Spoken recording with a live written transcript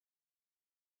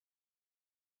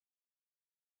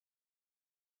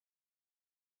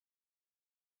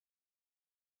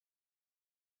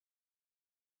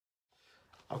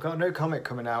I've got a new comic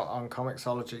coming out on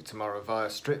Comixology tomorrow via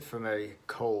Strip For Me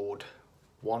called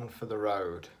One for the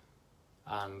Road,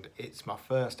 and it's my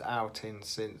first outing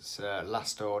since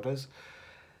Last Orders.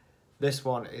 This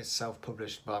one is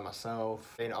self-published by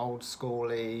myself, in old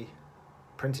schooly,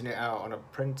 printing it out on a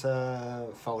printer,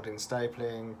 folding,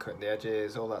 stapling, cutting the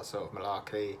edges, all that sort of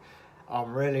malarkey.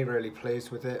 I'm really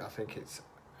pleased with it. I think it's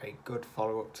a good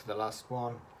follow-up to the last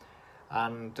one.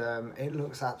 And it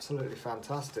looks absolutely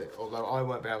fantastic, although I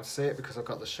won't be able to see it because I've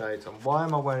got the shades on. Why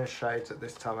am I wearing shades at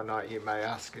this time of night, you may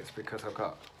ask? It's because I've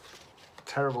got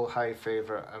terrible hay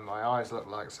fever and my eyes look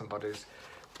like somebody's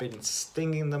been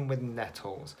stinging them with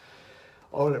nettles.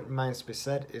 All that remains to be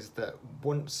said is that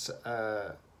once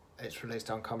it's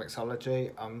released on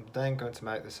Comixology, I'm then going to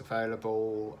make this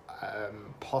available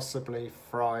possibly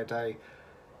Friday,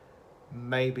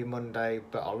 maybe Monday,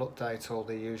 but I'll update all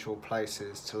the usual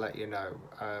places to let you know.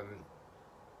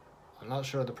 I'm not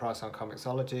sure of the price on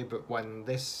Comixology, but when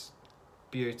this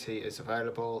beauty is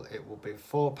available, it will be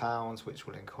 £4, which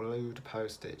will include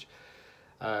postage.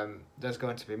 There's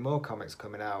going to be more comics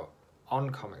coming out on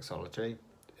Comixology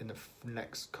in the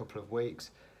next couple of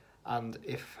weeks, and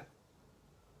if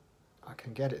I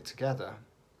can get it together,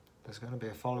 there's going to be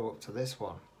a follow-up to this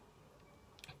one.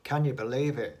 Can you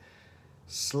believe it?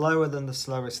 Slower than the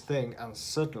slowest thing, and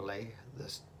suddenly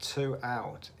there's 2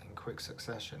 out in quick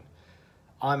succession.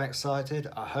 I'm excited.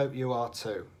 I hope you are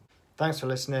too. Thanks for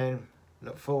listening.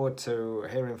 Look forward to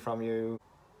hearing from you.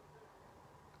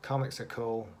 Comics are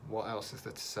cool. What else is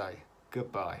there to say?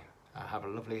 Goodbye and have a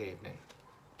lovely evening.